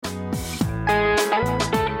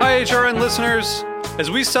HRN listeners.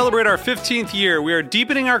 As we celebrate our 15th year, we are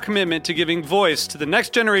deepening our commitment to giving voice to the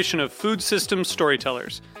next generation of food systems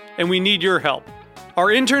storytellers, and we need your help. Our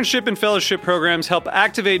internship and fellowship programs help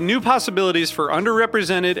activate new possibilities for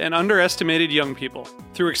underrepresented and underestimated young people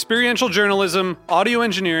through experiential journalism, audio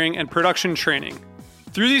engineering, and production training.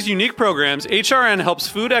 Through these unique programs, HRN helps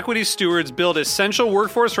food equity stewards build essential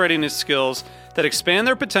workforce readiness skills that expand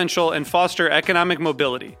their potential and foster economic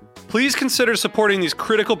mobility. Please consider supporting these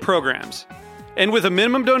critical programs. And with a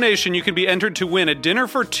minimum donation, you can be entered to win a dinner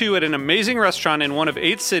for two at an amazing restaurant in one of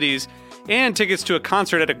 8 cities and tickets to a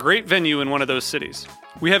concert at a great venue in one of those cities.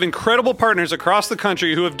 We have incredible partners across the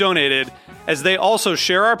country who have donated, as they also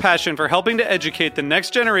share our passion for helping to educate the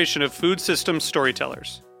next generation of food systems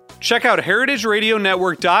storytellers. Check out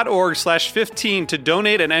heritageradionetwork.org/15 to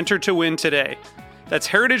donate and enter to win today. That's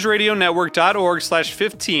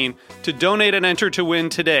heritageradionetwork.org/15 to donate and enter to win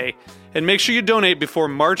today. And make sure you donate before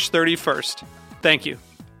March 31st. Thank you.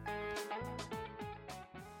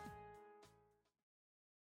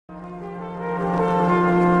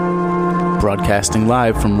 Broadcasting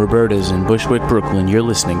live from Roberta's in Bushwick, Brooklyn, you're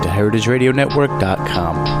listening to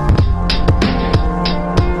heritageradionetwork.com.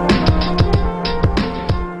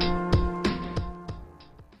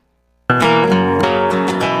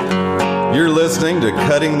 You're listening to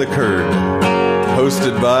Cutting the Curd,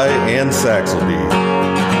 hosted by Ann Saxelby.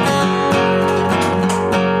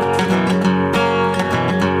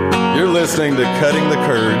 You're listening to Cutting the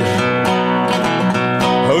Curd,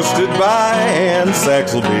 hosted by Ann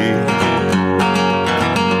Saxelby.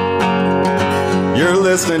 You're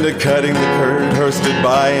listening to Cutting the Curd, hosted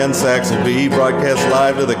by Ann Saxelby, broadcast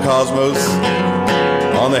live to the cosmos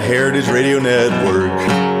on the Heritage Radio Network.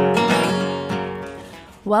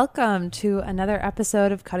 Welcome to another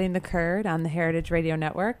episode of Cutting the Curd on the Heritage Radio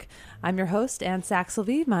Network. I'm your host, Ann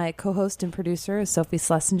Saxelby. My co-host and producer is Sophie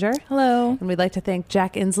Schlesinger. Hello. And we'd like to thank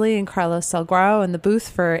Jack Inslee and Carlos Salguaro in the booth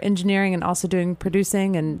for engineering and also doing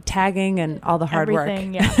producing and tagging and all the hard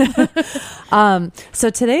Everything, work. Yeah. So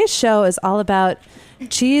today's show is all about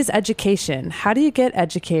cheese education. How do you get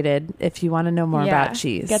educated if you want to know more about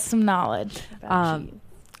cheese? Get some knowledge about cheese.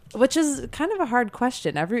 Which is kind of a hard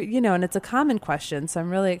question, and it's a common question. So I'm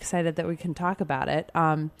really excited that we can talk about it.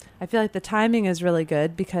 I feel like the timing is really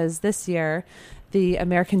good because this year, the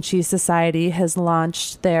American Cheese Society has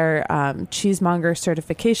launched their cheesemonger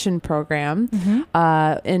certification program,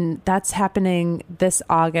 and that's happening this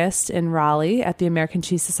August in Raleigh at the American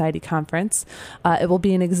Cheese Society conference. It will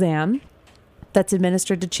be an exam that's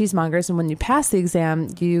administered to cheesemongers, and when you pass the exam,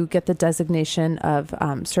 you get the designation of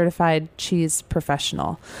certified cheese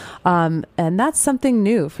professional. And that's something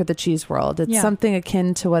new for the cheese world. It's something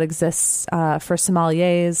akin to what exists for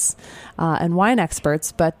sommeliers and wine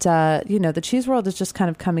experts, but the cheese world is just kind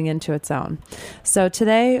of coming into its own. So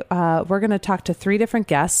today, we're going to talk to 3 different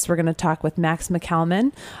guests. We're going to talk with Max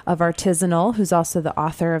McCalman of Artisanal, who's also the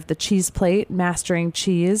author of The Cheese Plate, Mastering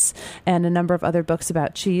Cheese, and a number of other books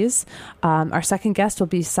about cheese. Our second guest will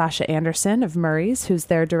be Sasha Anderson of Murray's, who's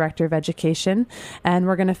their Director of Education. And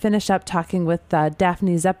we're going to finish up talking with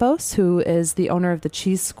Daphne Zepos, who is the owner of the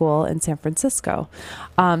Cheese School in San Francisco.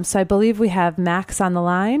 So I believe we have Max on the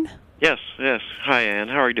line. Yes. Hi, Ann.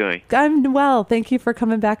 How are you doing? I'm well. Thank you for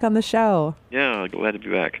coming back on the show. Yeah, glad to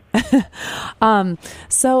be back.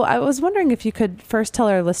 So I was wondering if you could first tell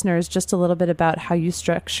our listeners just a little bit about how you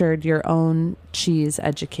structured your own cheese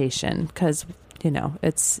education, because,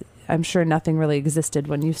 I'm sure nothing really existed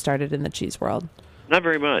when you started in the cheese world. Not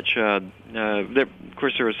very much. Of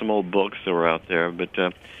course, there were some old books that were out there, but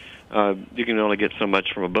you can only get so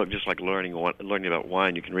much from a book. Just like learning about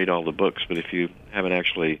wine, you can read all the books, but if you haven't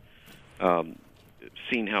actually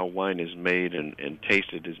seen how wine is made and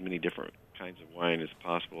tasted as many different kinds of wine as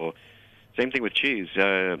possible. Same thing with cheese.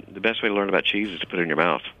 The best way to learn about cheese is to put it in your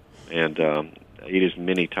mouth and eat as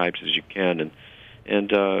many types as you can, and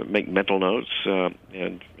make mental notes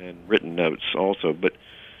and written notes also. But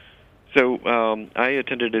so I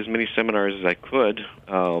attended as many seminars as I could,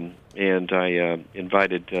 and I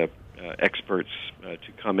invited experts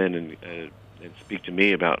to come in and speak to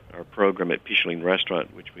me about our program at Picheline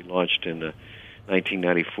Restaurant, which we launched in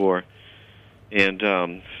 1994. And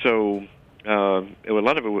so a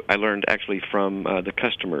lot of it I learned actually from the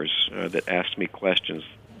customers that asked me questions.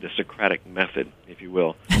 The Socratic method, if you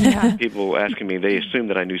will. Yeah. People asking me, they assumed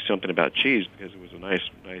that I knew something about cheese because it was a nice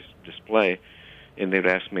display, and they'd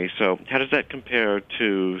ask me, so how does that compare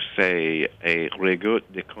to, say, a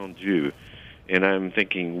Rigotte de Condu? And I'm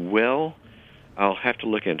thinking, well, I'll have to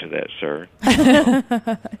look into that, sir.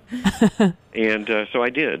 And so I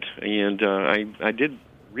did, and I did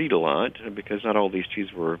read a lot because not all these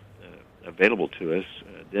cheeses were available to us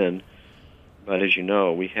then. But as you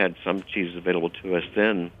know, we had some cheeses available to us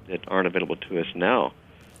then that aren't available to us now.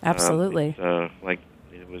 Absolutely. Like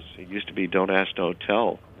it used to be don't ask, don't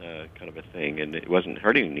tell kind of a thing, and it wasn't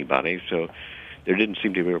hurting anybody, so there didn't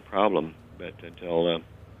seem to be a problem. But until a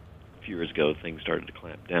few years ago, things started to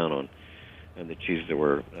clamp down on the cheeses that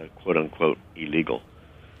were quote-unquote illegal.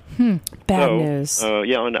 Bad news.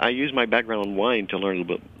 Yeah, and I use my background in wine to learn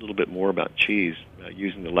a little bit more about cheese,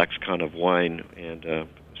 using the lexicon of wine and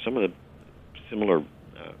some of the similar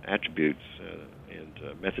attributes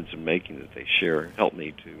and methods of making that they share help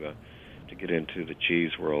me to get into the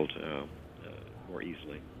cheese world more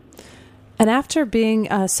easily. And after being,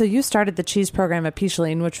 so you started the cheese program at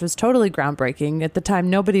Picheline, which was totally groundbreaking. At the time,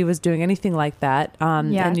 nobody was doing anything like that.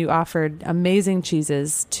 And you offered amazing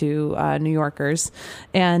cheeses to New Yorkers.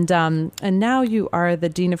 And now you are the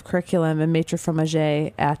Dean of Curriculum and Maître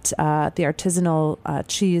Fromager at the Artisanal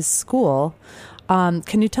Cheese School.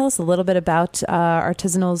 Can you tell us a little bit about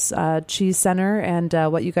Artisanal's Cheese Center and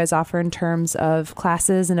what you guys offer in terms of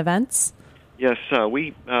classes and events? Yes,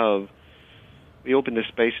 we opened this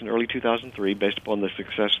space in early 2003 based upon the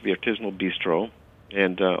success of the Artisanal Bistro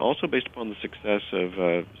and also based upon the success of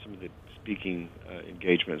some of the speaking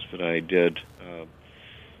engagements that I did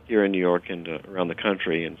here in New York and around the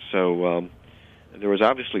country. And so there was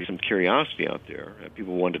obviously some curiosity out there.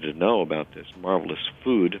 People wanted to know about this marvelous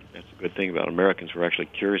food. That's a good thing about Americans. We're actually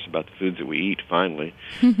curious about the foods that we eat, finally.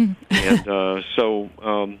 And so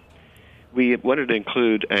we wanted to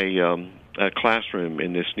include a classroom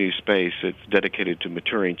in this new space. It's dedicated to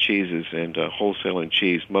maturing cheeses and wholesaling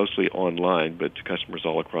cheese, mostly online, but to customers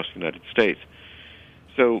all across the United States.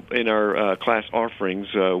 So in our class offerings,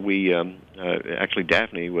 we actually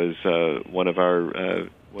Daphne was one of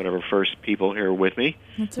our first people here with me.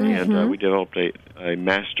 That's right. And we developed a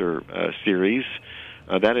master series.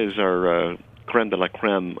 That is our Creme de la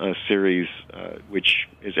Creme series, which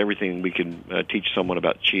is everything we can teach someone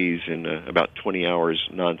about cheese in about 20 hours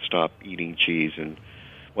nonstop eating cheese. And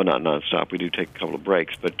well, not nonstop. We do take a couple of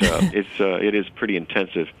breaks, but it is pretty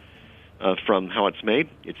intensive from how it's made,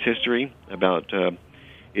 its history, about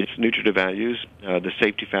its nutritive values, the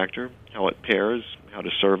safety factor, how it pairs, how to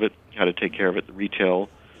serve it, how to take care of it, the retail,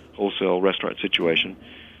 wholesale, restaurant situation.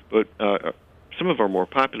 But some of our more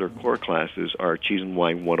popular core classes are Cheese and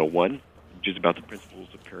Wine 101, which is about the principles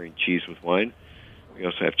of pairing cheese with wine. We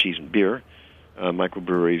also have cheese and beer,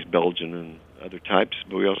 microbreweries, Belgian and other types.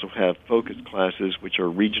 But we also have focus classes, which are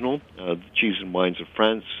regional, the cheese and wines of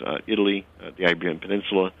France, Italy, the Iberian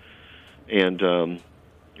Peninsula. And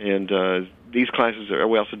these classes,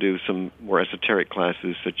 we also do some more esoteric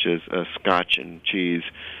classes, such as Scotch and cheese.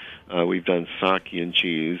 We've done sake and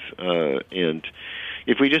cheese. And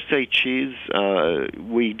if we just say cheese,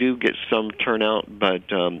 we do get some turnout, but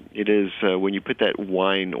it is when you put that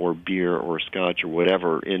wine or beer or scotch or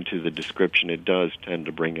whatever into the description, it does tend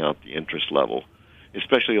to bring out the interest level,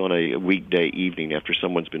 especially on a weekday evening after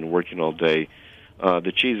someone's been working all day.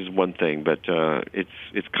 The cheese is one thing, but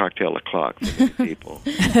it's cocktail o'clock for many people.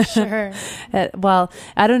 Sure. Well,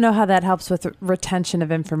 I don't know how that helps with retention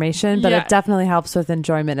of information, but it definitely helps with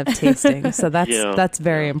enjoyment of tasting. So that's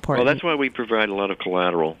very important. Well, that's why we provide a lot of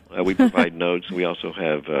collateral. We provide notes. We also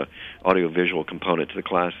have audio-visual component to the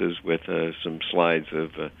classes with some slides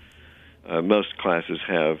of. Most classes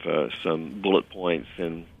have some bullet points,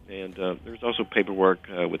 and there's also paperwork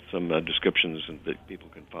with some descriptions that people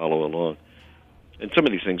can follow along. And some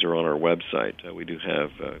of these things are on our website. We do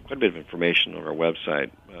have quite a bit of information on our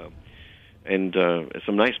website, and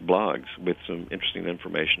some nice blogs with some interesting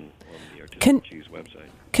information on the Artisanal Cheese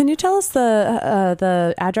website. Can you tell us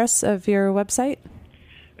the address of your website?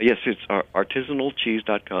 Yes, it's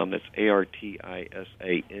artisanalcheese.com. That's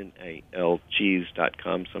ARTISANAL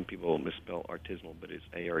cheese.com. Some people misspell artisanal, but it's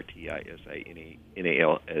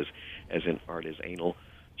ARTISANAL as in art is anal,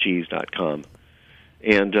 cheese.com.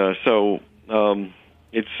 And so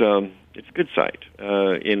it's a good site,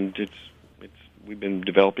 and we've been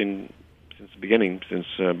developing since the beginning, since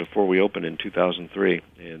before we opened in 2003,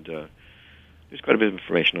 and there's quite a bit of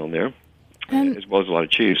information on there, as well as a lot of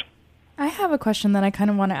cheese. I have a question that I kind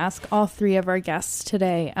of want to ask all three of our guests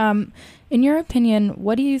today. In your opinion,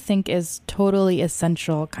 what do you think is totally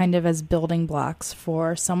essential, kind of as building blocks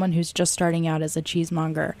for someone who's just starting out as a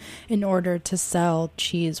cheesemonger in order to sell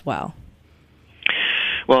cheese well?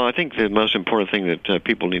 Well, I think the most important thing that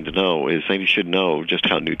people need to know is they should know just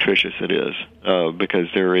how nutritious it is, because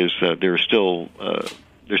there are a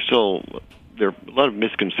lot of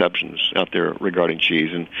misconceptions out there regarding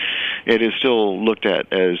cheese, and it is still looked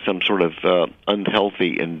at as some sort of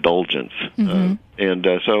unhealthy indulgence. So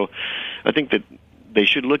I think that they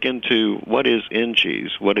should look into what is in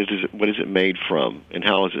cheese, what is it made from, and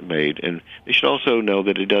how is it made. And they should also know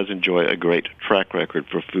that it does enjoy a great track record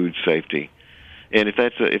for food safety. And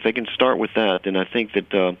if they can start with that, then I think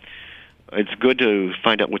that it's good to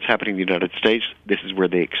find out what's happening in the United States. This is where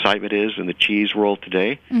the excitement is in the cheese world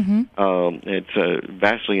today. It's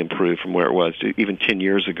vastly improved from where it was even 10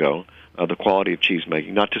 years ago, the quality of cheese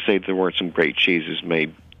making. Not to say there weren't some great cheeses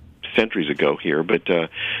made centuries ago here, but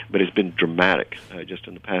it's been dramatic just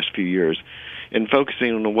in the past few years. And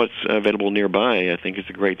focusing on what's available nearby, I think is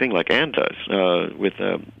a great thing, like Ann does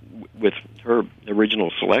with her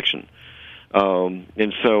original selection.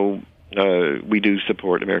 And so we do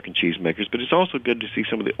support American cheesemakers, but it's also good to see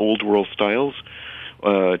some of the old world styles,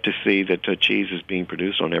 to see that cheese is being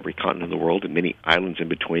produced on every continent of the world and many islands in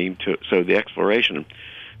between. So the exploration,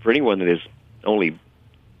 for anyone that is only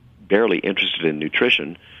barely interested in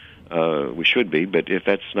nutrition, we should be, but if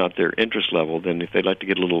that's not their interest level, then if they'd like to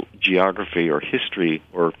get a little geography or history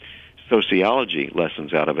or sociology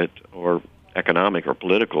lessons out of it, or economic or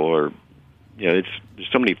political, or there's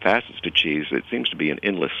so many facets to cheese. It seems to be an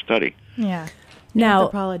endless study. Yeah. Now,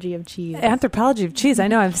 Anthropology of cheese. Anthropology of cheese. I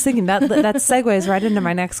know. I'm thinking that segues right into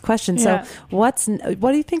my next question. So, what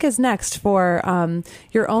do you think is next for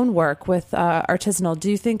your own work with Artisanal?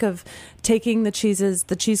 Do you think of taking the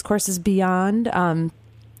cheese courses beyond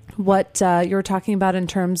what you were talking about in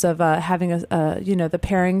terms of having the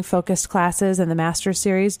pairing focused classes and the master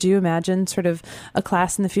series? Do you imagine sort of a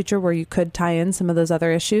class in the future where you could tie in some of those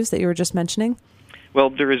other issues that you were just mentioning? Well,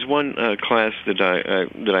 there is one class that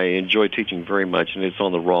I enjoy teaching very much, and it's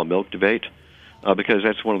on the raw milk debate, because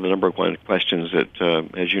that's one of the number one questions that,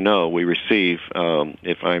 as you know, we receive.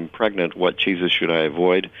 If I'm pregnant, what cheeses should I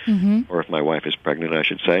avoid? Or if my wife is pregnant, I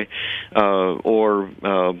should say.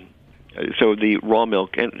 So the raw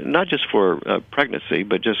milk, and not just for pregnancy,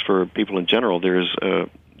 but just for people in general, there's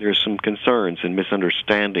some concerns and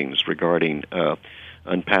misunderstandings regarding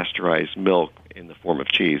unpasteurized milk in the form of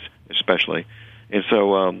cheese, especially. And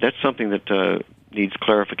so that's something that needs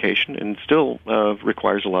clarification and still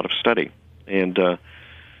requires a lot of study, and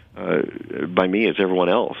by me as everyone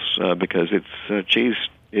else, because cheese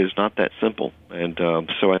is not that simple. And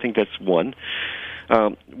so I think that's one.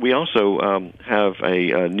 We also have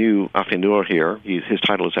a new affineur here. His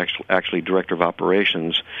title is actually Director of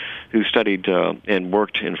Operations, who studied and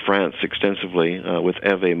worked in France extensively with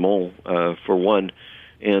Hervé Mont, for one.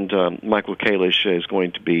 And Michael Kalish is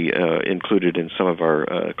going to be included in some of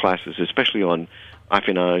our classes, especially on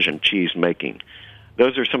affinage and cheese making.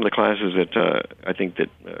 Those are some of the classes that I think that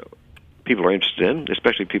people are interested in,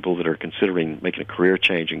 especially people that are considering making a career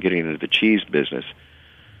change and getting into the cheese business.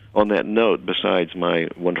 On that note, besides my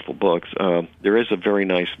wonderful books, there is a very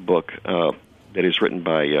nice book that is written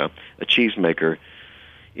by a cheesemaker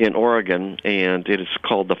in Oregon, and it is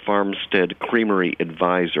called The Farmstead Creamery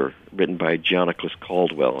Advisor, written by Gianniklas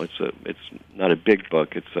Caldwell. It's not a big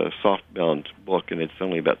book. It's a soft-bound book, and it's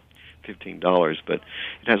only about $15, but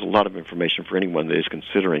it has a lot of information for anyone that is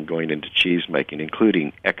considering going into cheese making,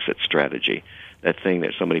 including exit strategy, that thing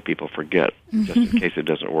that so many people forget, just in case it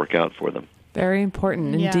doesn't work out for them. Very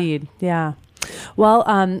important indeed. Yeah.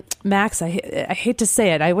 Well, Max, I hate to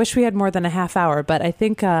say it. I wish we had more than a half hour, but I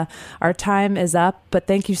think our time is up. But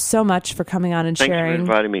thank you so much for coming on and sharing. Thank you for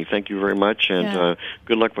inviting me. Thank you very much, and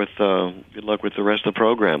good luck with the rest of the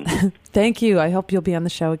program. Thank you. I hope you'll be on the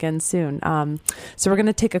show again soon. So we're going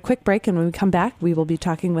to take a quick break, and when we come back, we will be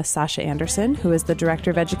talking with Sasha Anderson, who is the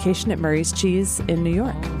Director of Education at Murray's Cheese in New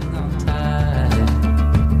York.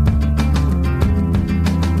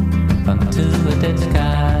 Unto the dead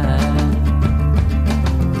sky.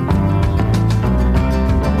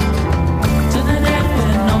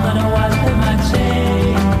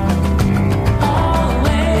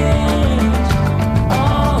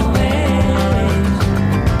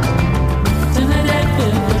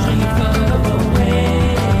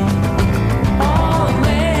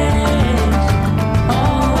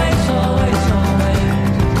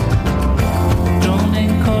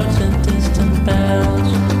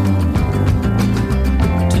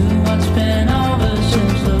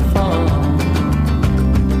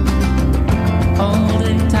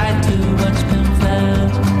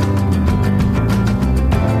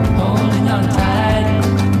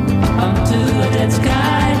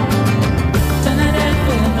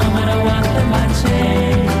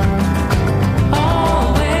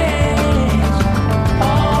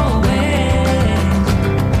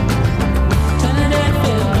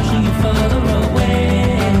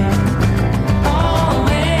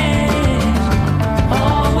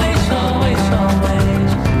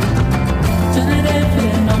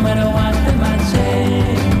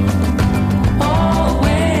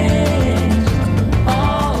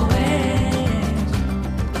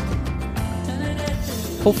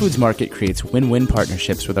 Whole Foods Market creates win-win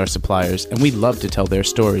partnerships with our suppliers, and we love to tell their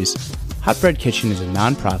stories. Hot Bread Kitchen is a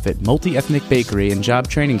nonprofit, multi-ethnic bakery and job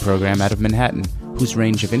training program out of Manhattan, whose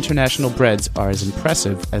range of international breads are as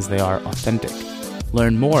impressive as they are authentic.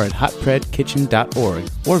 Learn more at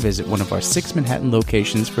hotbreadkitchen.org or visit one of our 6 Manhattan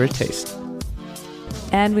locations for a taste.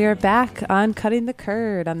 And we are back on Cutting the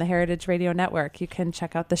Curd on the Heritage Radio Network. You can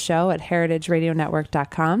check out the show at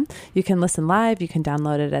heritageradionetwork.com. You can listen live. You can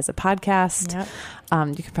download it as a podcast. Yep.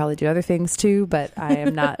 You could probably do other things too, but I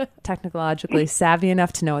am not technologically savvy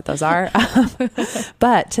enough to know what those are.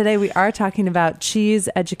 But today we are talking about cheese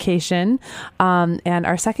education. And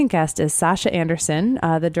our second guest is Sasha Anderson,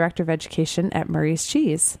 the Director of Education at Murray's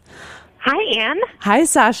Cheese. Hi, Anne. Hi,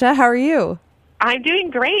 Sasha. How are you? I'm doing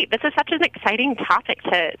great. This is such an exciting topic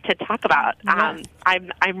to talk about. Yeah.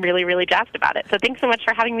 I'm really, really jazzed about it. So thanks so much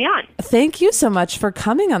for having me on. Thank you so much for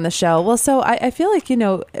coming on the show. Well, so I feel like,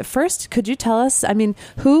 first, could you tell us,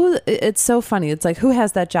 it's so funny. It's like, who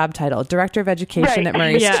has that job title? Director of Education at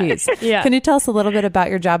Murray's Cheese. Yeah. Can you tell us a little bit about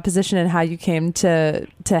your job position and how you came to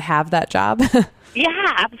have that job?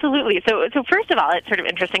 Yeah, absolutely. So first of all, it's sort of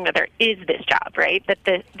interesting that there is this job, right?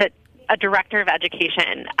 That a director of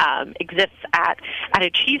education exists at a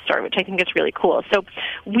cheese store, which I think is really cool. So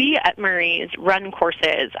we at Murray's run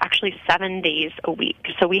courses actually 7 days a week.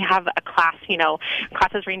 So we have a class,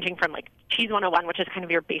 classes ranging from like Cheese 101, which is kind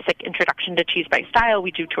of your basic introduction to cheese by style.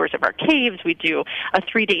 We do tours of our caves. We do a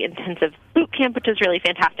 3-day intensive boot camp, which is really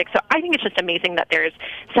fantastic. So I think it's just amazing that there's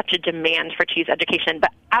such a demand for cheese education.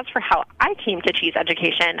 But as for how I came to cheese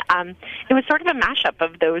education, it was sort of a mashup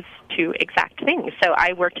of those two exact things. So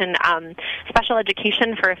I worked in special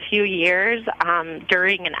education for a few years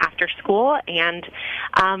during and after school, and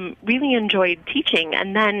really enjoyed teaching,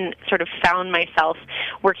 and then sort of found myself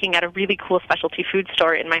working at a really cool specialty food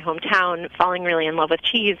store in my hometown, falling really in love with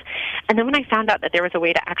cheese. And then when I found out that there was a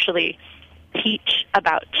way to actually teach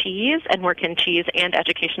about cheese and work in cheese and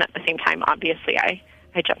education at the same time, obviously I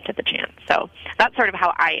jumped at the chance. So that's sort of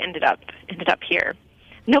how I ended up here.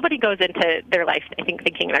 Nobody goes into their life, I think,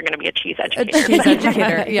 thinking they're going to be a cheese educator. A cheese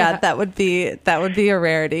educator, yeah, that would be a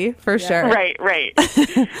rarity for sure. Right.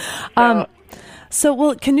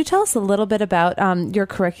 So, can you tell us a little bit about your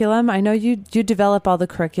curriculum? I know you develop all the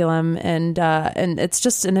curriculum, and it's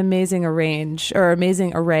just an amazing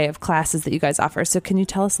array of classes that you guys offer. So, can you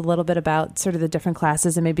tell us a little bit about sort of the different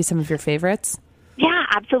classes and maybe some of your favorites? Yeah,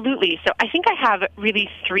 absolutely. So I think I have really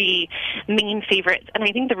 3 main favorites, and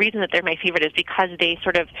I think the reason that they're my favorite is because they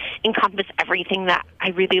sort of encompass everything that I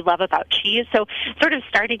really love about cheese. So sort of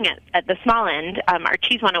starting at the small end, our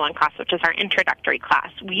Cheese 101 class, which is our introductory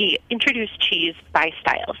class, we introduce cheese by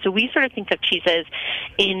style. So we sort of think of cheeses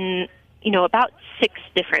in about 6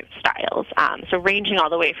 different styles. So ranging all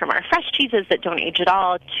the way from our fresh cheeses that don't age at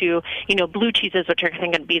all to, blue cheeses, which are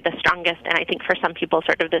going to be the strongest, and I think for some people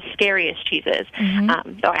sort of the scariest cheeses,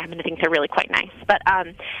 though I happen to think they're really quite nice. But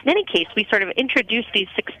in any case, we sort of introduce these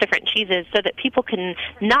 6 different cheeses so that people can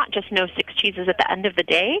not just know 6 cheeses at the end of the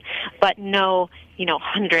day, but know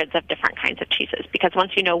hundreds of different kinds of cheeses, because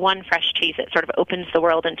once you know one fresh cheese, it sort of opens the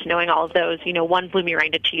world into knowing all of those, one bloomy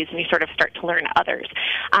rind cheese, and you sort of start to learn others,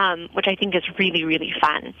 which I think is really, really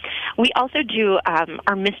fun. We also do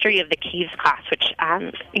our Mystery of the Caves class, which,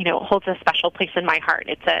 holds a special place in my heart.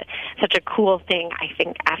 It's such a cool thing, I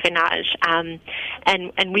think, affinage,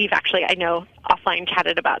 and we've actually, I know, offline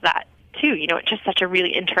chatted about that too. It's just such a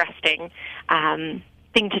really interesting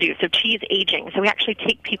thing to do. So cheese aging. So we actually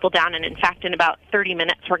take people down, and in fact, in about 30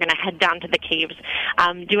 minutes, we're going to head down to the caves,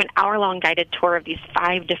 do an hour-long guided tour of these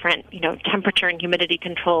 5 different, temperature and humidity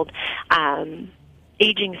controlled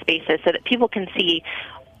aging spaces, so that people can see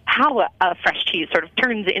how a fresh cheese sort of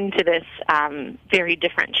turns into this very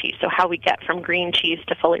different cheese. So how we get from green cheese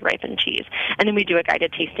to fully ripened cheese. And then we do a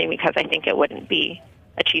guided tasting, because I think it wouldn't be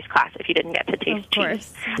a cheese class if you didn't get to taste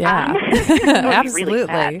cheese. Yeah, absolutely.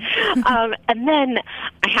 Really and then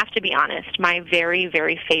I have to be honest, my very,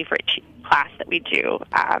 very favorite class that we do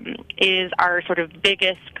is our sort of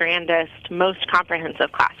biggest, grandest, most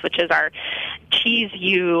comprehensive class, which is our Cheese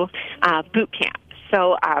U boot camp.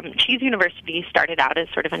 So Cheese University started out as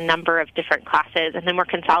sort of a number of different classes, and then we're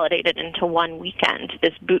consolidated into one weekend,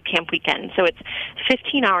 this boot camp weekend. So it's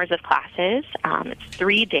 15 hours of classes. It's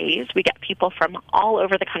 3 days. We get people from all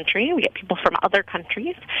over the country. We get people from other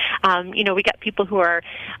countries. We get people who are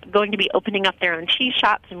going to be opening up their own cheese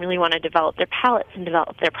shops and really want to develop their palates and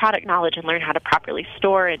develop their product knowledge and learn how to properly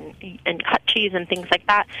store and cut cheese and things like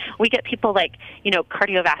that. We get people like,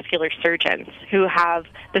 cardiovascular surgeons who have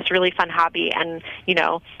this really fun hobby and,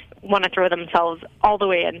 want to throw themselves all the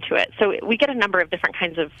way into it. So we get a number of different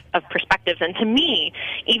kinds of perspectives. And to me,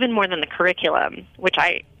 even more than the curriculum, which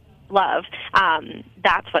I love,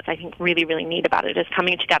 that's what's I think really, really neat about it, is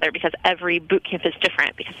coming together, because every boot camp is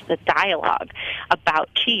different because of the dialogue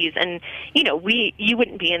about cheese. And, you know, you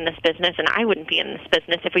wouldn't be in this business and I wouldn't be in this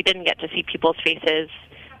business if we didn't get to see people's faces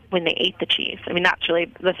when they ate the cheese. I mean, that's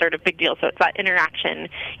really the sort of big deal. So it's that interaction,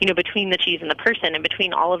 you know, between the cheese and the person, and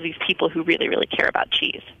between all of these people who really, really care about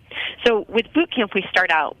cheese. So with boot camp, we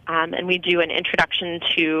start out and we do an introduction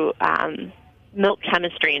to milk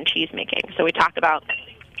chemistry and cheese making. So we talk about,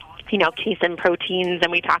 you know, casein proteins,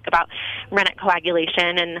 and we talk about rennet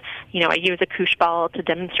coagulation, and, you know, I use a koosh ball to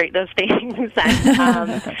demonstrate those things.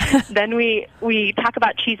 And then we talk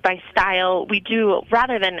about cheese by style. We do,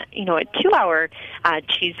 rather than, you know, a 2-hour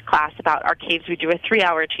cheese class about our caves, we do a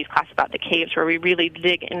 3-hour cheese class about the caves, where we really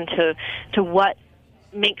dig into what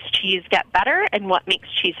makes cheese get better and what makes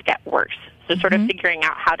cheese get worse. So sort of figuring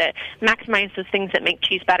out how to maximize those things that make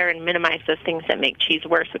cheese better and minimize those things that make cheese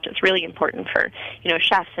worse, which is really important for, you know,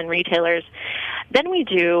 chefs and retailers. Then we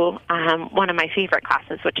do one of my favorite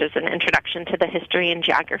classes, which is an introduction to the history and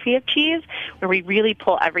geography of cheese, where we really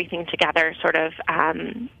pull everything together, sort of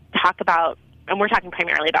talk about, and we're talking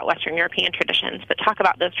primarily about Western European traditions, but talk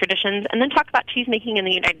about those traditions, and then talk about cheese making in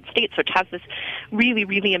the United States, which has this really,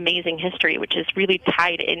 really amazing history, which is really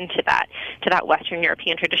tied into that Western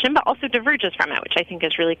European tradition, but also diverges from it, which I think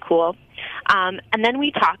is really cool. And then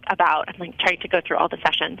we talk about, I'm like trying to go through all the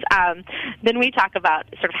sessions, then we talk about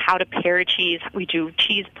sort of how to pair cheese. We do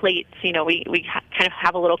cheese plates, you know, we kind of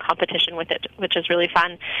have a little competition with it, which is really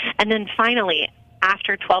fun. And then finally,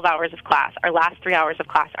 after 12 hours of class, our last 3 hours of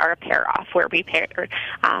class are a pair-off, where we pair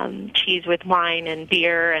cheese with wine and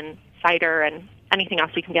beer and cider and anything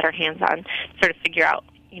else we can get our hands on, sort of figure out,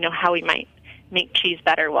 you know, how we might make cheese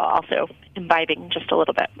better while also imbibing just a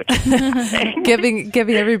little bit, which is fantastic.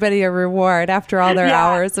 giving everybody a reward after all their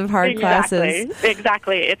hours of hard classes.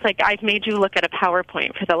 Exactly. It's like, I've made you look at a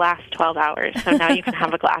PowerPoint for the last 12 hours, so now you can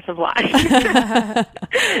have a glass of wine.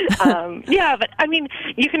 Yeah, but I mean,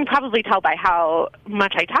 you can probably tell by how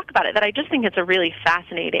much I talk about it that I just think it's a really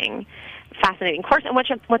fascinating course. And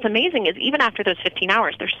what's amazing is, even after those 15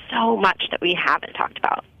 hours, there's so much that we haven't talked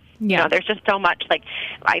about. Yeah. You know, there's just so much. Like,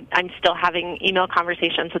 I'm still having email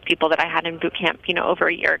conversations with people that I had in boot camp, you know, over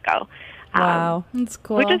a year ago. Wow, that's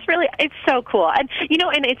cool. Which is really, it's so cool. And, you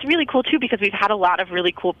know, and it's really cool, too, because we've had a lot of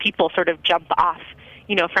really cool people sort of jump off,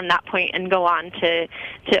 you know, from that point and go on to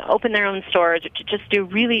open their own stores, to just do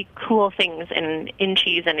really cool things in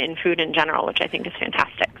cheese and in food in general, which I think is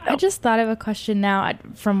fantastic. So. I just thought of a question now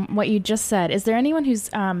from what you just said. Is there anyone who's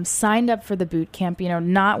signed up for the boot camp, you know,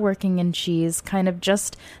 not working in cheese, kind of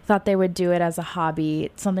just thought they would do it as a hobby,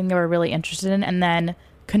 something they were really interested in, and then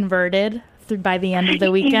converted by the end of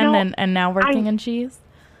the weekend, you know, and now working in cheese?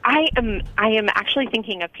 I am actually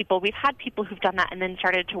thinking of people. We've had people who've done that and then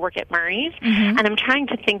started to work at Murray's, and I'm trying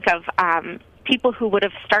to think of people who would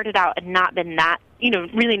have started out and not been that, you know,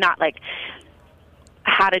 really not like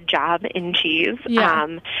had a job in cheese.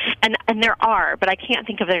 Yeah. And there are, but I can't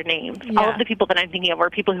think of their names. Yeah. All of the people that I'm thinking of were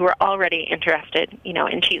people who were already interested, you know,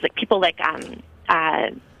 in cheese, like people like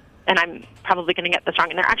and I'm probably going to get this wrong,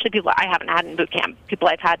 and they're actually people I haven't had in boot camp, people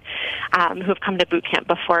I've had who have come to boot camp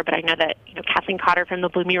before, but I know that, you know, Kathleen Cotter from the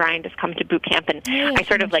Bloomy Rind has come to boot camp, and I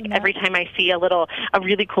sort of, like, every time I see a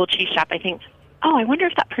really cool cheese shop, I think, oh, I wonder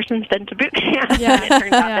if that person's been to boot camp. Yeah. And it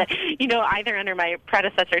turns out that, you know, either under my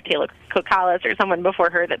predecessor, Taylor Kokalas, or someone before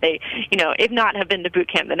her, that they, you know, if not have been to boot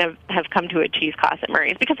camp, then have come to a cheese class at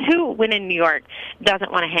Murray's. Because who, when in New York,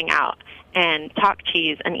 doesn't want to hang out and talk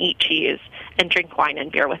cheese and eat cheese and drink wine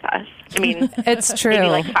and beer with us? I mean, it's true. Maybe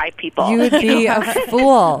like 5 people. You would be a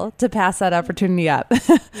fool to pass that opportunity up.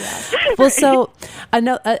 Well, so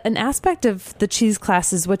an aspect of the cheese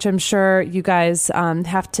classes, which I'm sure you guys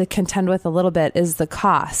have to contend with a little bit, is the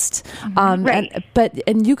cost. Right.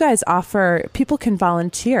 And you guys offer, people can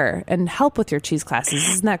volunteer and help with your cheese classes.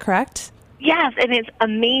 Isn't that correct? Yes, and it's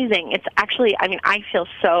amazing. It's actually, I mean, I feel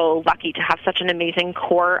so lucky to have such an amazing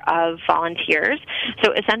core of volunteers.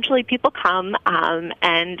 So essentially people come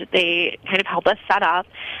and they kind of help us set up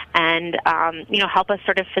and, you know, help us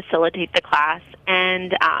sort of facilitate the class,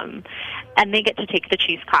 and they get to take the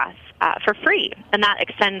cheese class for free, and that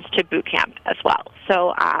extends to boot camp as well.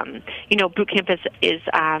 So, you know, boot camp is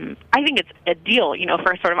I think it's a deal, you know,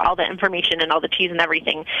 for sort of all the information and all the cheese and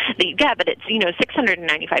everything that you get, but it's, you know,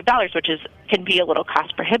 $695, which can be a little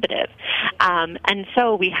cost prohibitive. And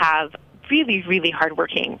so we have really, really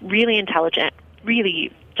hardworking, really intelligent,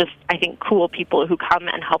 really just, I think, cool people who come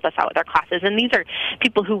and help us out with our classes. And these are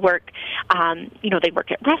people who work, they work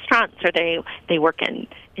at restaurants, or they work in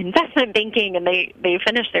investment banking, and they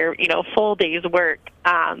finish their, full day's work.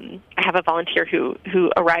 I have a volunteer who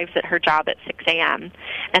arrives at her job at 6 a.m.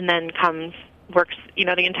 and then works,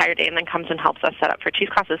 the entire day, and then comes and helps us set up for cheese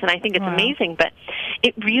classes. And I think it's amazing, but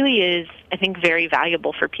it really is, I think, very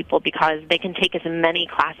valuable for people because they can take as many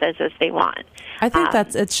classes as they want. I think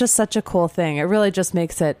it's just such a cool thing. It really just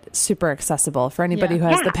makes it super accessible for anybody who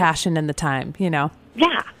has the passion and the time, Yeah,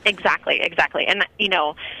 exactly. And,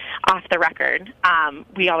 off the record,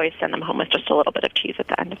 we always send them home with just a little bit of cheese at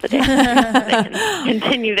the end of the day so they can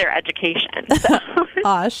continue their education. So.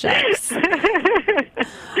 Aw, shucks. Very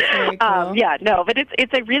cool. But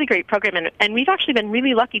it's a really great program, and we've actually been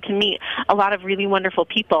really lucky to meet a lot of really wonderful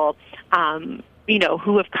people,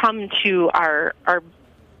 who have come to our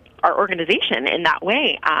organization in that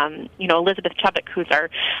way. Elizabeth Chubbuck, who's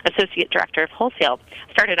our Associate Director of Wholesale,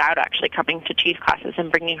 started out actually coming to cheese classes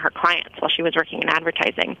and bringing her clients while she was working in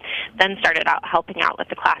advertising, then started out helping out with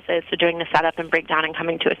the classes, so doing the setup and breakdown and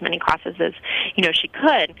coming to as many classes as, she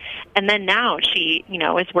could. And then now she,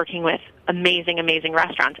 is working with amazing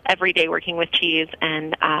restaurants every day, working with cheese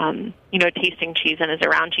and, tasting cheese and is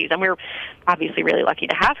around cheese. And we're obviously really lucky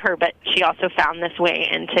to have her, but she also found this way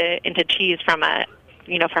into cheese from a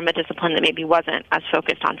discipline that maybe wasn't as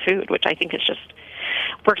focused on food, which I think is just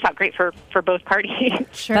works out great for both parties.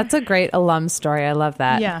 Sure. That's a great alum story. I love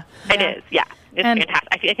that. Yeah. It is. Yeah. It's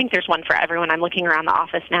fantastic. I think there's one for everyone. I'm looking around the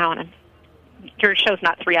office now, and your show's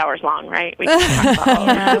not 3 hours long, right? We can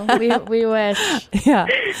talk about we wish. Yeah.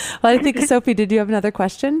 Well, I think, Sophie, did you have another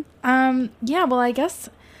question? Well, I guess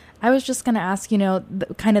I was just going to ask,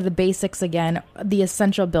 kind of the basics again, the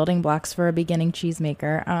essential building blocks for a beginning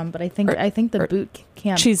cheesemaker. But I think the boot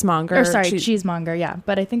camp cheesemonger. Cheesemonger. Yeah.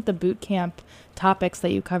 But I think the boot camp topics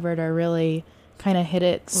that you covered are really kind of hit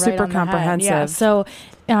it right super on the comprehensive. Head. Yeah. So,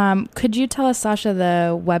 could you tell us, Sasha,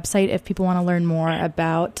 the website if people want to learn more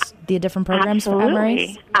about the different programs at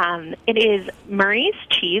Murray's? It is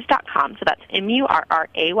murrayscheese.com. So that's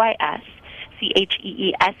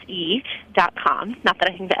Murrayscheese.com. Not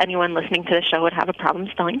that I think that anyone listening to the show would have a problem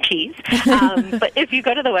spelling cheese. But if you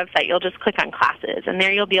go to the website, you'll just click on classes, and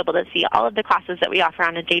there you'll be able to see all of the classes that we offer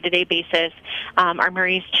on a day-to-day basis, our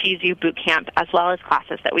Murray's Cheese U Boot Camp, as well as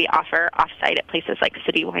classes that we offer off-site at places like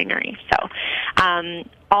City Winery. So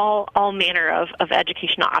all manner of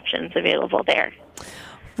educational options available there.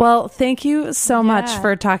 Well, thank you so much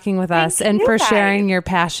for talking with us and for sharing your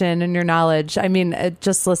passion and your knowledge. I mean,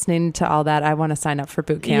 just listening to all that, I want to sign up for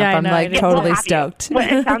boot camp. Yeah, I'm totally stoked. Well,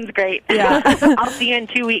 it sounds great. Yeah. I'll see you in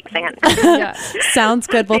 2 weeks, Anne. Sounds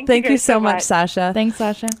good. Well, thank you so much, Sasha. Thanks,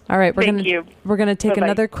 Sasha. All right, we're going to take Bye-bye.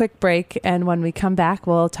 another quick break, and when we come back,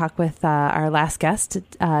 we'll talk with our last guest,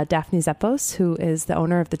 Daphne Zepos, who is the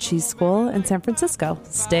owner of the Cheese School in San Francisco.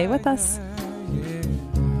 Stay with us.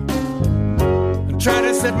 Try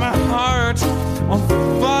to set my heart on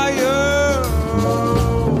fire.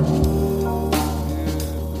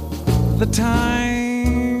 The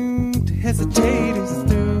time to hesitate is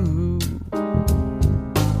through.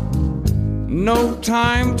 No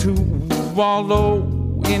time to wallow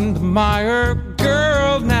in the mire.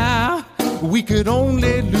 Girl, now we could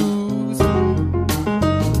only lose.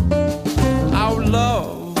 Our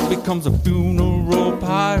love becomes a funeral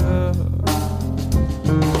pyre.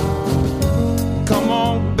 Come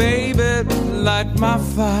on, baby, light my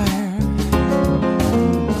fire.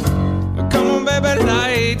 Come on, baby,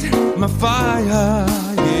 light my fire,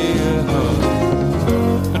 yeah.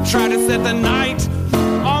 Try to set the night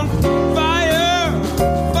on fire,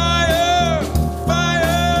 fire, fire.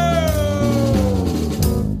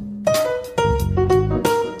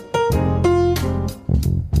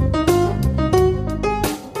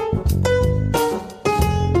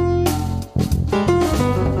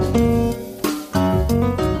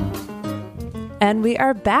 And we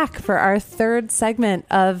are back for our third segment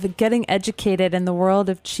of getting educated in the world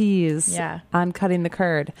of cheese on Cutting the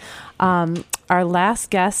Curd. Our last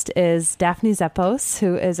guest is Daphne Zepos,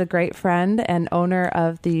 who is a great friend and owner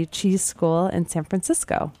of the Cheese School in San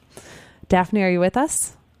Francisco. Daphne, are you with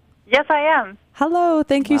us? Yes, I am. Hello.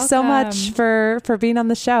 Thank you so much for being on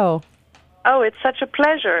the show. Oh, it's such a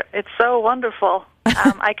pleasure. It's so wonderful.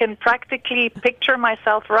 I can practically picture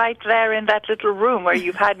myself right there in that little room where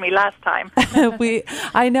you've had me last time.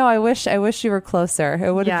 I know. I wish you were closer.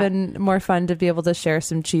 It would have been more fun to be able to share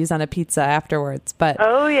some cheese on a pizza afterwards. But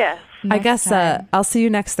oh yes, I guess I'll see you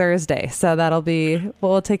next Thursday. So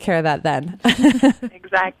we'll take care of that then.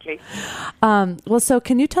 Exactly. Well, so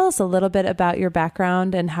can you tell us a little bit about your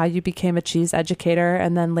background and how you became a cheese educator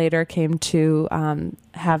and then later came to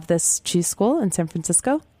have this cheese school in San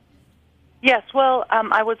Francisco? Yes, well,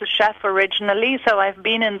 I was a chef originally, so I've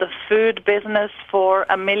been in the food business for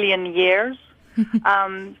a million years.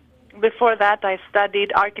 Before that, I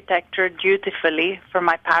studied architecture dutifully for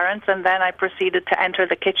my parents, and then I proceeded to enter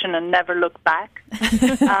the kitchen and never look back.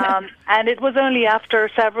 And it was only after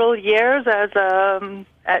several years as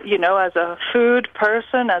a food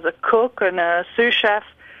person, as a cook and a sous chef,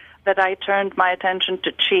 that I turned my attention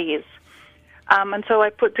to cheese. And so I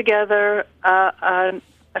put together a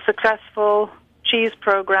successful cheese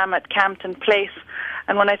program at Campton Place.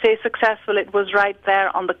 And when I say successful, it was right there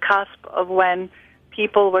on the cusp of when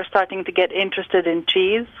people were starting to get interested in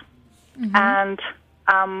cheese. And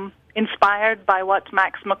inspired by what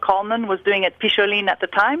Max McCallman was doing at Picholine at the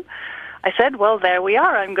time, I said, well, there we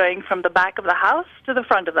are. I'm going from the back of the house to the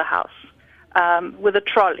front of the house with a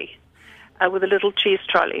trolley, with a little cheese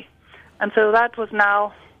trolley. And so that was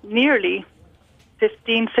now nearly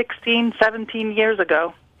 15, 16, 17 years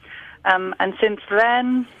ago. And since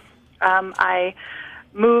then, I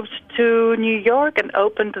moved to New York and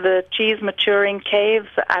opened the cheese maturing caves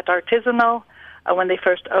at Artisanal. When they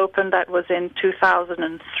first opened, that was in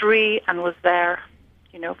 2003, and was there,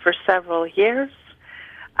 for several years.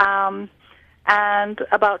 And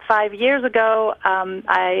about 5 years ago,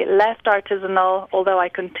 I left Artisanal, although I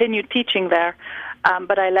continued teaching there,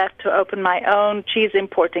 but I left to open my own cheese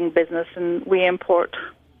importing business, and we import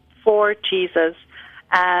 4 cheeses.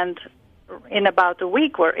 And in about a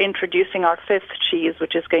week, we're introducing our 5th cheese,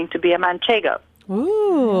 which is going to be a Manchego.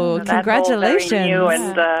 Ooh, so congratulations. That's all very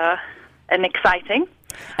new and exciting.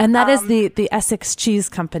 And that is the Essex Cheese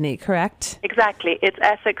Company, correct? Exactly. It's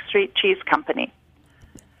Essex Street Cheese Company.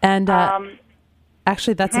 And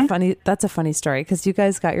actually, that's a funny story, because you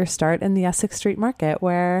guys got your start in the Essex Street Market,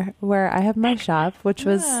 where I have my shop, which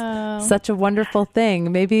was such a wonderful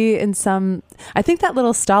thing. Maybe I think that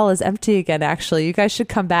little stall is empty again. Actually, you guys should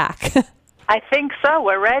come back. I think so.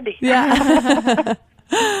 We're ready. Yeah.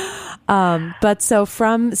 But so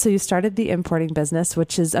you started the importing business,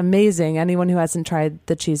 which is amazing. Anyone who hasn't tried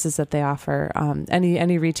the cheeses that they offer,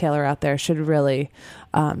 any retailer out there should really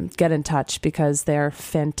get in touch, because they're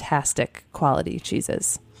fantastic quality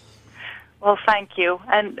cheeses. Well, thank you.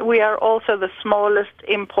 And we are also the smallest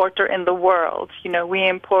importer in the world. We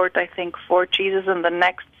import, I think, 4 cheeses, and the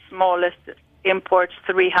next smallest imports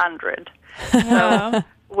 300. So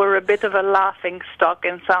we're a bit of a laughing stock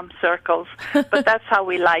in some circles, but that's how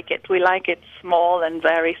we like it. We like it small and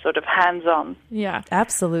very sort of hands-on. Yeah,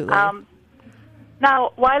 absolutely.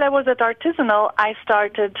 Now, while I was at Artisanal, I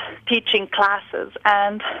started teaching classes,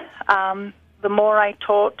 and the more I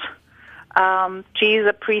taught cheese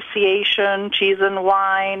appreciation, cheese and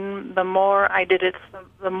wine, the more I did it,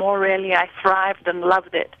 the more really I thrived and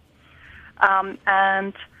loved it. I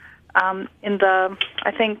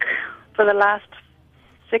think for the last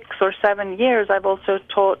 6 or 7 years, I've also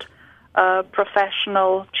taught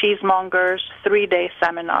professional cheesemongers 3-day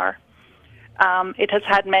seminar. It has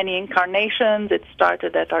had many incarnations. It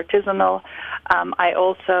started at Artisanal. I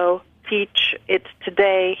also teach it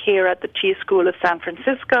today here at the Cheese School of San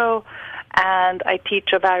Francisco, and I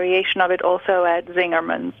teach a variation of it also at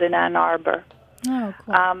Zingerman's in Ann Arbor. Oh,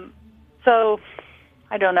 cool. So,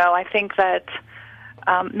 I don't know. I think that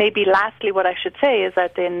maybe lastly what I should say is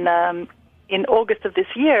that in August of this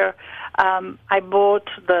year, I bought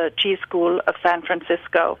the Cheese School of San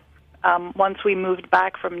Francisco. Once we moved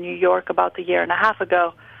back from New York about a year and a half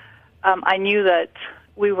ago, I knew that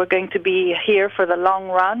we were going to be here for the long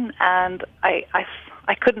run, and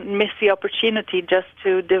I couldn't miss the opportunity just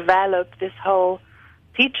to develop this whole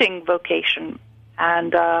teaching vocation.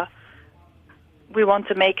 And we want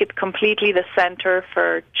to make it completely the center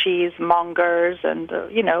for cheesemongers and,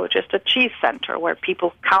 just a cheese center where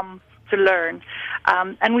people come to learn.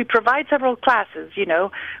 And we provide several classes.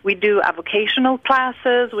 We do avocational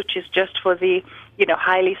classes, which is just for the,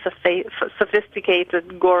 highly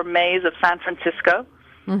sophisticated gourmets of San Francisco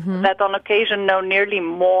that on occasion know nearly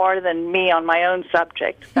more than me on my own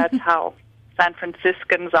subject. That's how San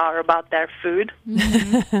Franciscans are about their food.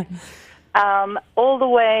 All the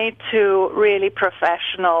way to really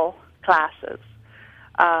professional classes,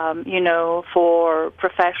 for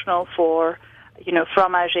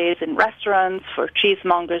fromagers in restaurants, for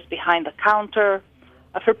cheesemongers behind the counter,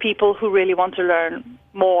 for people who really want to learn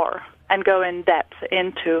more and go in depth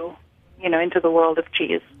into the world of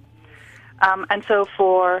cheese. And so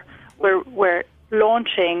we're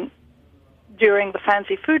launching during the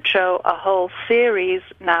Fancy Food Show a whole series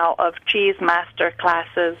now of cheese master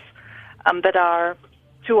classes that are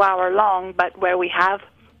 2 hour long, but where we have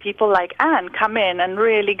people like Anne come in and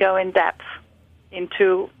really go in depth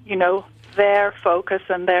into, their focus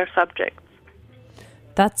and their subjects.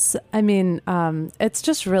 That's, it's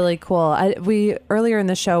just really cool. We earlier in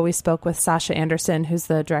the show, we spoke with Sasha Anderson, who's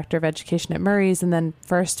the director of education at Murray's. And then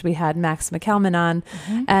first we had Max McKelman on.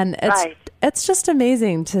 Mm-hmm. And it's just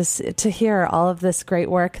amazing to hear all of this great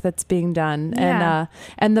work that's being done. Yeah.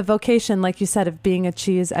 And the vocation, like you said, of being a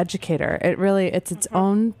cheese educator. It's its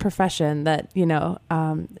own profession that,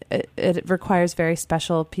 it requires very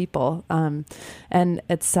special people. And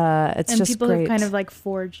it's just people great. who've kind of like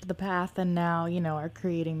forged the path and now, are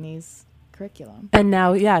creating these curriculum. And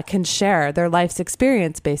now, can share their life's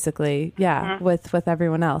experience, basically, with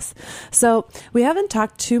everyone else. So we haven't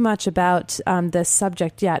talked too much about this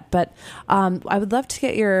subject yet, but I would love to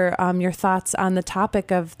get your thoughts on the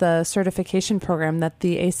topic of the certification program that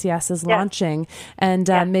the ACS is launching, and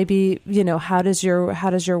maybe how does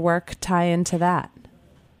your work tie into that?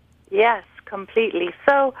 Yes, completely.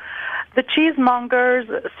 So the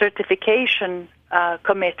Cheesemongers Certification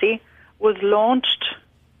Committee was launched,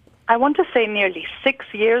 I want to say nearly 6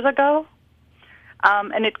 years ago,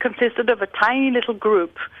 and it consisted of a tiny little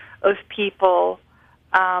group of people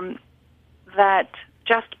that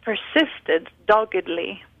just persisted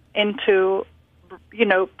doggedly into,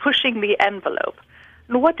 pushing the envelope.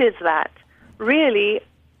 And what is that? Really,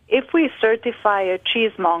 if we certify a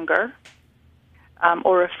cheesemonger,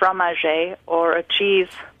 or a fromager, or a cheese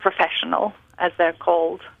professional, as they're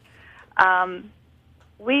called,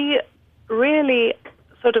 we really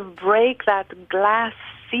sort of break that glass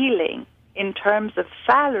ceiling in terms of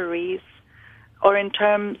salaries or in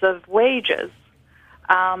terms of wages,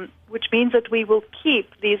 which means that we will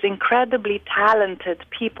keep these incredibly talented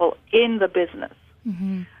people in the business.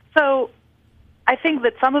 Mm-hmm. So I think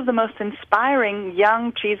that some of the most inspiring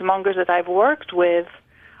young cheesemongers that I've worked with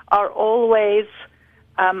are always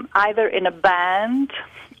either in a band,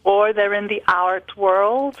 or they're in the art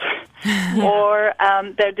world, or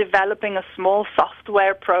they're developing a small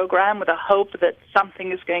software program with a hope that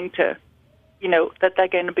something is going to, that they're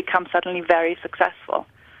going to become suddenly very successful.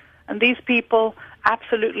 And these people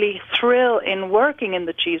absolutely thrill in working in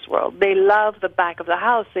the cheese world. They love the back of the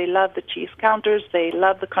house. They love the cheese counters. They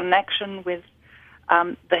love the connection with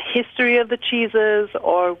the history of the cheeses,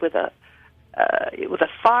 or with the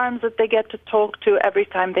farms that they get to talk to every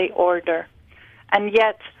time they order. And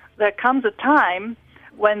yet, there comes a time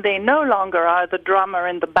when they no longer are the drummer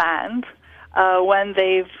in the band, when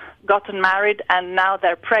they've gotten married and now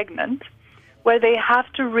they're pregnant, where they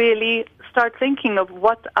have to really start thinking of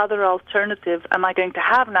what other alternative am I going to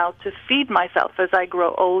have now to feed myself as I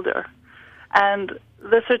grow older. And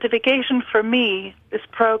the certification for me, this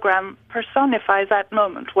program, personifies that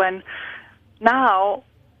moment when now,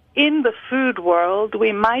 in the food world,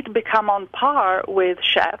 we might become on par with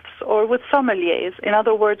chefs or with sommeliers. In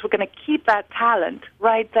other words, we're going to keep that talent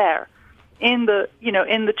right there in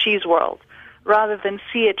the cheese world, rather than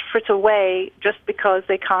see it frit away just because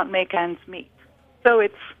they can't make ends meet. So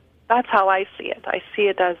that's how I see it. I see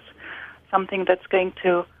it as something that's going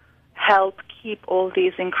to help keep all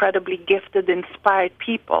these incredibly gifted, inspired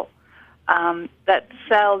people that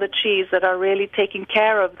sell the cheese, that are really taking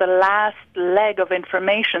care of the last leg of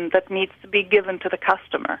information that needs to be given to the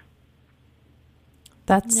customer.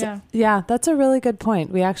 That's a really good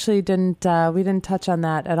point. We actually didn't touch on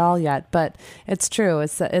that at all yet, but it's true.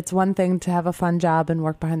 It's one thing to have a fun job and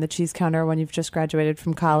work behind the cheese counter when you've just graduated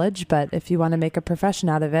from college, but if you want to make a profession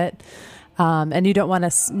out of it, and you don't want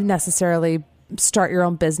to necessarily start your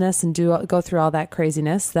own business and go through all that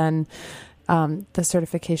craziness, then the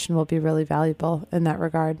certification will be really valuable in that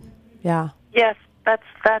regard. Yeah. Yes, that's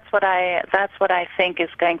what I think is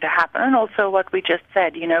going to happen, and also what we just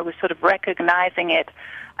said. We're sort of recognizing it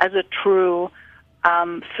as a true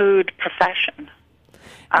food profession.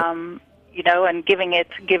 And giving it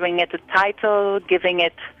a title, giving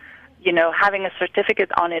it, having a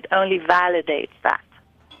certificate on it only validates that.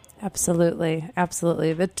 Absolutely.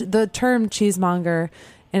 The term cheesemonger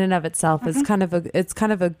in and of itself is kind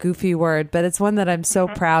of a goofy word, but it's one that I'm so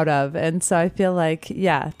proud of. And so I feel like,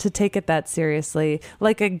 to take it that seriously,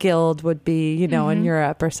 like a guild would be, in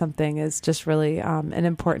Europe or something, is just really an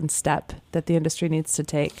important step that the industry needs to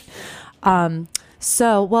take.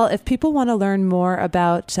 So, if people want to learn more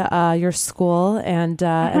about your school and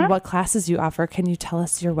what classes you offer, can you tell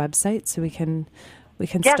us your website so we can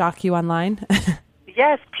stalk you online?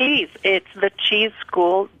 Yes, please. It's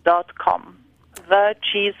thecheeseschool.com.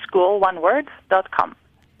 thecheeseschool, one word, .com.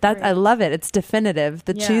 I love it. It's definitive.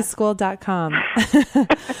 TheCheeseSchool.com.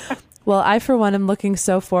 Well, I, for one, am looking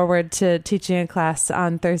so forward to teaching a class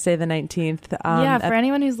on Thursday the 19th. For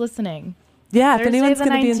anyone who's listening. Yeah, Thursday if anyone's the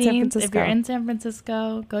going to be in 19th, San Francisco. If you're in San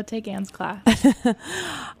Francisco, go take Anne's class.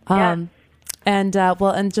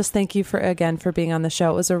 And just thank you for being on the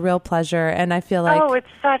show. It was a real pleasure, and I feel like it's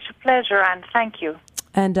such a pleasure, and thank you.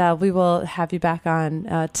 And we will have you back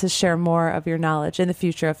on to share more of your knowledge in the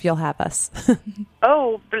future if you'll have us.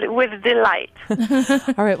 With delight.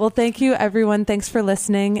 All right. Well, thank you, everyone. Thanks for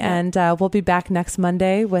listening, and we'll be back next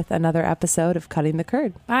Monday with another episode of Cutting the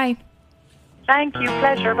Curd. Bye. Thank you.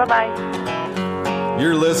 Pleasure. Bye-bye.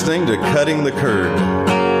 You're listening to Cutting the Curd,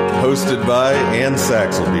 hosted by Anne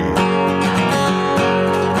Saxelby.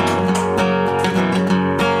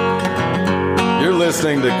 You're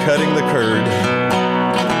listening to Cutting the Curd,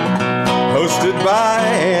 hosted by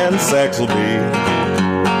Anne Saxelby.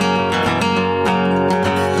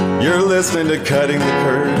 You're listening to Cutting the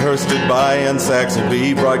Curd, hosted by Anne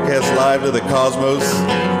Saxelby, broadcast live to the cosmos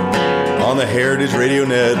on the Heritage Radio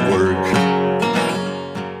Network.